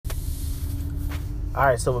All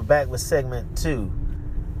right, so we're back with segment 2.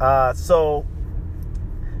 So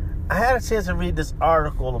I had a chance to read this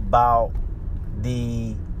article about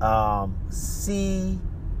the hold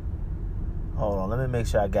on, let me make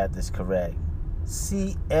sure I got this correct.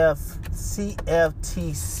 CFTC,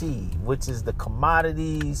 which is the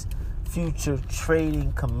Commodities Future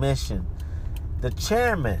Trading Commission. The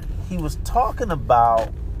chairman, he was talking about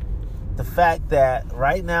the fact that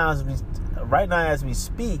right now as we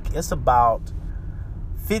speak, it's about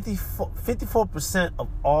 54% of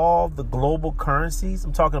all the global currencies.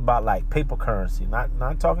 I'm talking about like paper currency, not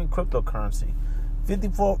talking cryptocurrency.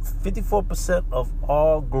 54% of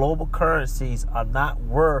all global currencies are not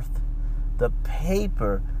worth the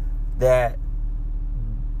paper that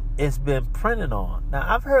it's been printed on. Now,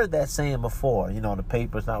 I've heard that saying before. The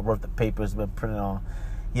paper's not worth the paper it's been printed on.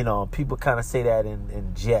 People kind of say that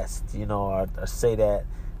in jest, or say that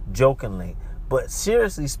jokingly. But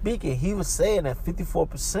seriously speaking, he was saying that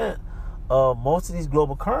 54% of most of these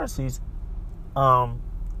global currencies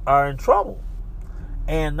are in trouble.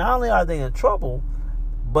 And not only are they in trouble,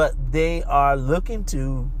 but they are looking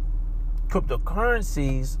to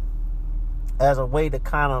cryptocurrencies as a way to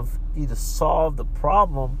kind of either solve the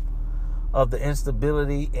problem of the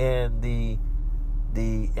instability and the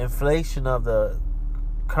inflation of the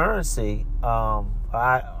currency.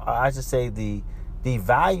 I should say the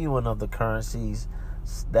devaluing of the currencies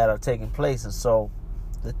that are taking place. And so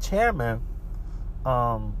the chairman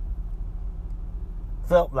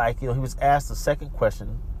felt like, he was asked the second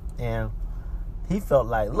question, and he felt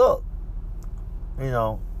like, look,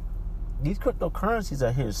 these cryptocurrencies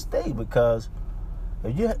are here to stay, because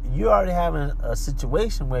if you're already having a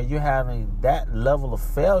situation where you're having that level of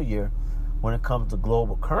failure when it comes to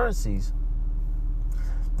global currencies,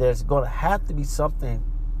 there's going to have to be something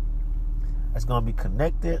that's going to be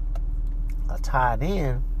connected, tied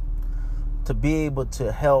in, to be able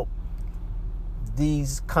to help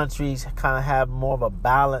these countries kind of have more of a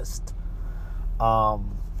balanced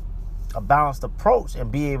approach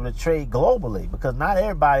and be able to trade globally, because not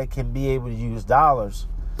everybody can be able to use dollars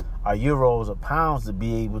or euros or pounds to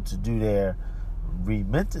be able to do their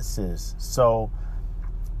remittances. So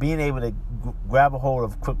being able to grab a hold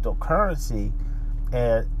of cryptocurrency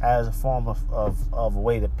as a form of a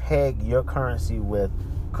way to peg your currency with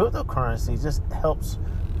cryptocurrency just helps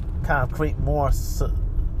kind of create more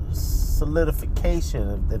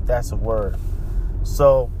solidification, if that's a word.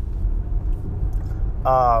 So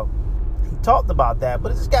he talked about that,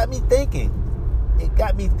 but it just got me thinking. It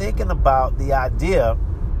got me thinking about the idea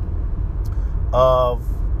of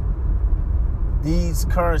these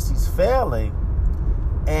currencies failing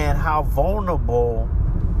and how vulnerable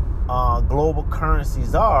global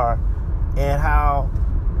currencies are, and how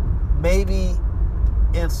maybe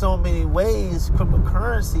in so many ways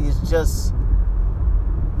cryptocurrency is just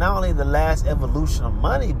not only the last evolution of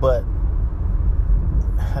money, but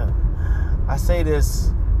I say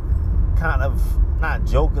this kind of not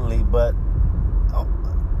jokingly, but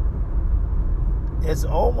it's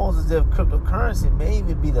almost as if cryptocurrency may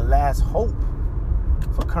even be the last hope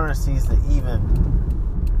for currencies to even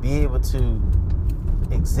be able to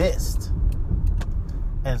exist.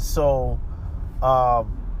 And so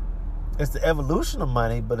it's the evolution of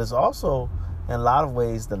money, but it's also in a lot of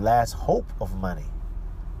ways the last hope of money,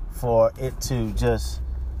 for it to just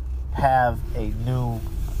have a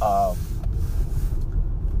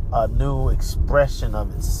new expression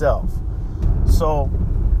of itself. So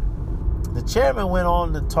the chairman went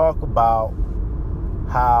on to talk about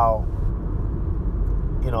how,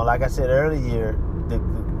 like I said earlier, the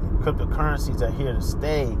cryptocurrencies are here to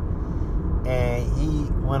stay. And he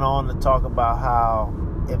went on to talk about how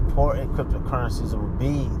important cryptocurrencies will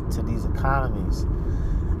be to these economies.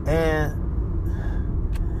 And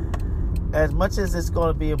as much as it's going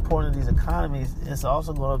to be important to these economies, it's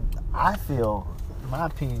also going to, I feel, in my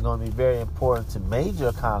opinion, going to be very important to major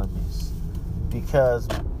economies, because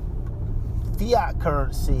fiat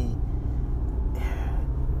currency,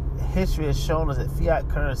 history has shown us that fiat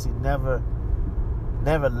currency never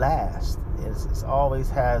lasts. It always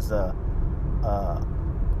has a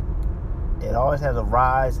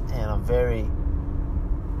rise and a very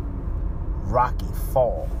rocky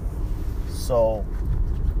fall. So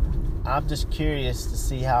I'm just curious to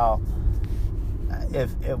see how,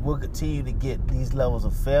 if we'll continue to get these levels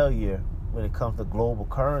of failure when it comes to global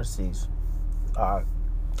currencies, I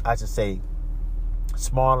should say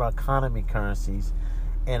smaller economy currencies,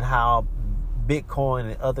 and how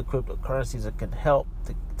Bitcoin and other cryptocurrencies can help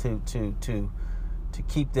to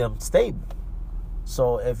keep them stable.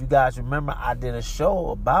 So if you guys remember, I did a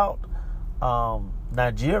show about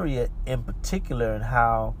Nigeria in particular, and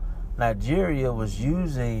how Nigeria was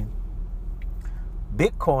using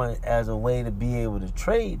Bitcoin as a way to be able to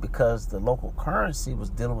trade because the local currency was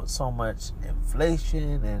dealing with so much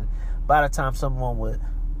inflation, and by the time someone would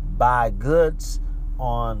buy goods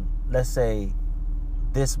on, let's say,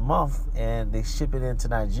 this month and they ship it into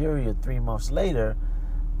Nigeria 3 months later,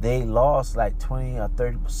 they lost like 20 or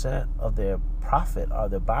 30% of their profit or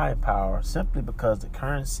their buying power simply because the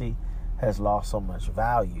currency has lost so much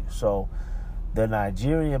value. So the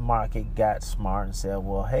Nigerian market got smart and said,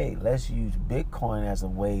 well, hey, let's use Bitcoin as a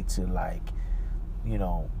way to, like, you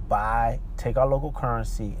know, take our local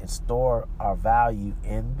currency and store our value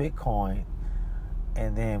in Bitcoin.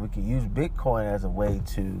 And then we can use Bitcoin as a way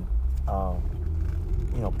to, you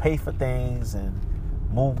know, pay for things and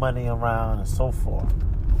move money around and so forth.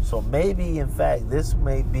 So maybe, in fact, this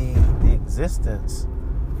may be the existence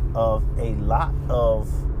of a lot of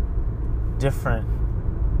different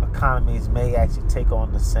economies may actually take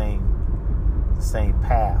on the same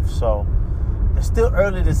path. So it's still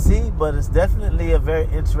early to see, but it's definitely a very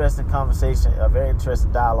interesting conversation, a very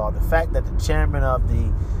interesting dialogue. The fact that the chairman of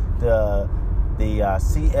the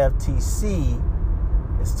CFTC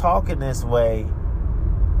is talking this way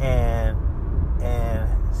and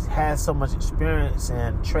has so much experience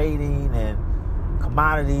in trading and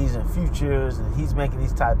commodities and futures, and he's making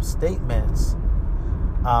these type of statements,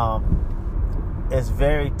 is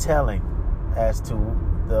very telling as to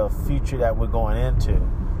the future that we're going into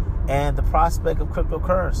and the prospect of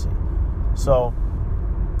cryptocurrency. So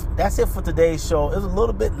that's it for today's show. It was a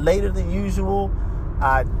little bit later than usual.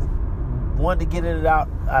 I wanted to get it out.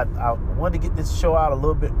 I wanted to get this show out a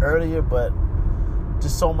little bit earlier, but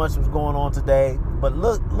just so much was going on today. But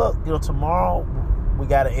look, you know, tomorrow we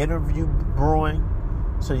got an interview brewing,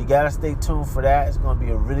 so you got to stay tuned for that. It's going to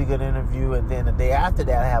be a really good interview. And then the day after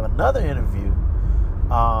that, I have another interview.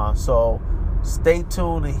 So stay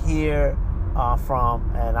tuned to hear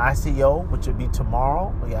from an ICO, which will be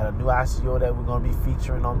tomorrow. We got a new ICO that we're going to be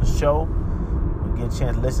featuring on the show. We'll get a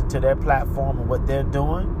chance to listen to their platform and what they're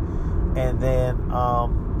doing. And then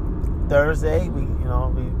Thursday, we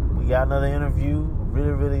got another interview.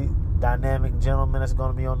 Really, really dynamic gentleman that's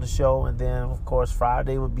going to be on the show. And then, of course,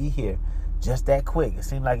 Friday will be here. Just that quick. It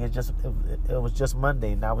seemed like it was just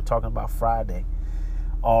Monday. Now we're talking about Friday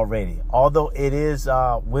already. Although it is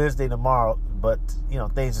Wednesday tomorrow, but, you know,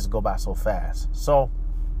 things just go by so fast. So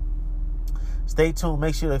stay tuned.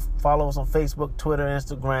 Make sure to follow us on Facebook, Twitter,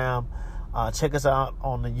 Instagram. Check us out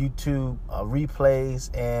on the YouTube replays.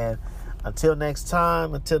 And until next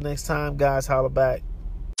time, guys, holla back.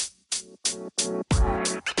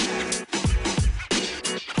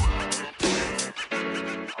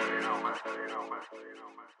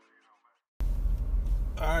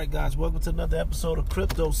 All right, guys, welcome to another episode of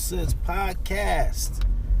Crypto Sense Podcast.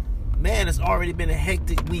 Man, it's already been a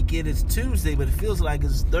hectic week. It is Tuesday, but it feels like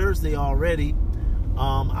it's Thursday already.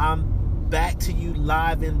 I'm back to you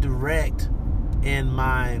live and direct in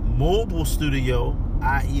my mobile studio,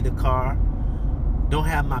 i.e. the car. Don't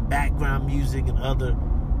have my background music and other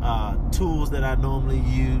tools that I normally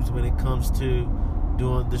use when it comes to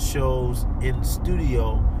doing the shows in the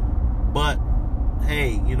studio. But,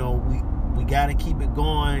 hey, you know, we got to keep it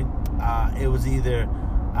going. It was either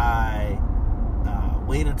I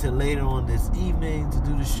wait until later on this evening to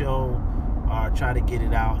do the show or try to get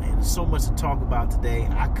it out. And there's so much to talk about today,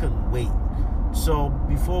 I couldn't wait. So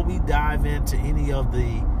before we dive into any of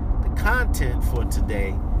the content for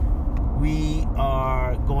today, we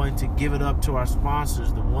are going to give it up to our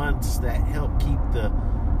sponsors, the ones that help keep the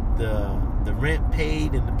rent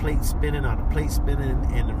paid and the plate spinning, or the plate spinning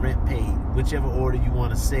and the rent paid, whichever order you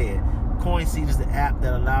want to say it. CoinSeed is the app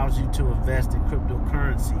that allows you to invest in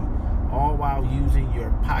cryptocurrency, all while using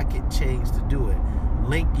your pocket change to do it.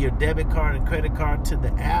 Link your debit card and credit card to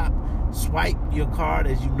the app, swipe your card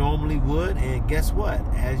as you normally would, and guess what?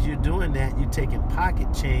 As you're doing that, you're taking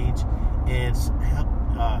pocket change and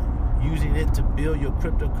using it to build your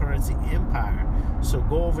cryptocurrency empire. So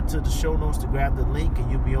go over to the show notes to grab the link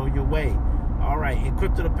and you'll be on your way. All right,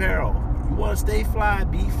 Encrypted Apparel. You want to stay fly,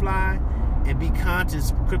 be fly, and be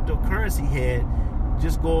conscious cryptocurrency head,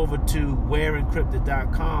 just go over to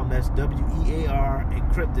wearencrypted.com. That's WEAR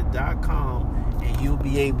encrypted.com, and you'll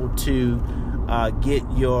be able to get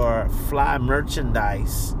your fly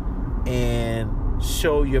merchandise and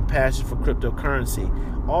show your passion for cryptocurrency.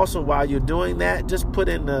 Also, while you're doing that, just put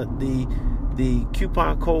in the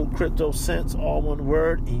coupon code CryptoSense, all one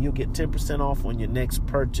word, and you'll get 10% off on your next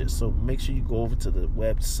purchase. So make sure you go over to the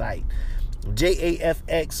website.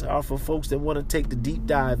 JAFX are for folks that want to take the deep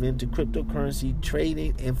dive into cryptocurrency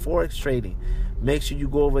trading and forex trading. Make sure you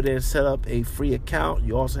go over there and set up a free account.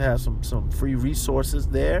 You also have some free resources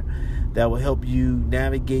there that will help you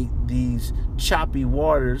navigate these choppy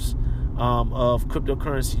waters of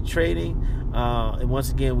cryptocurrency trading. And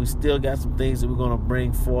once again, we still got some things that we're going to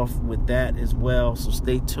bring forth with that as well. So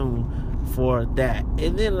stay tuned for that.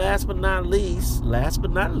 And then last but not least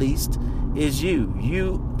is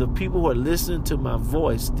you, the people who are listening to my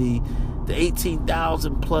voice, the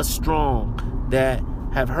 18,000 plus strong that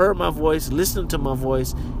have heard my voice, listened to my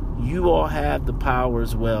voice. You all have the power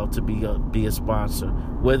as well to be a sponsor,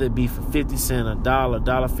 whether it be for 50 cents, $1,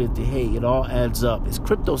 $1.50. Hey, it all adds up. It's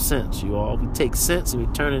crypto cents, you all. We take cents and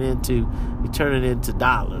we turn it into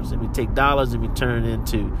dollars, and we take dollars and we turn it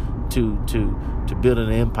into to build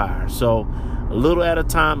an empire. So a little at a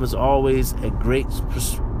time is always a great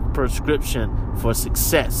prescription for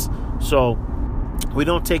success. So we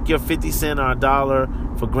don't take your 50 cent or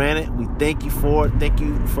 $1 for granted. We thank you for it. Thank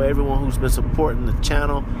you for everyone who's been supporting the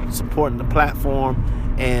channel, supporting the platform,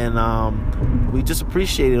 and we just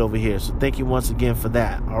appreciate it over here. So thank you once again for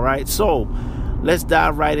that. All right, so let's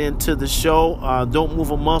dive right into the show. Don't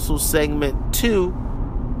Move a Muscle segment 2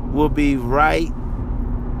 will be right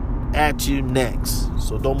at you next.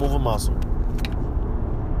 So don't move a muscle.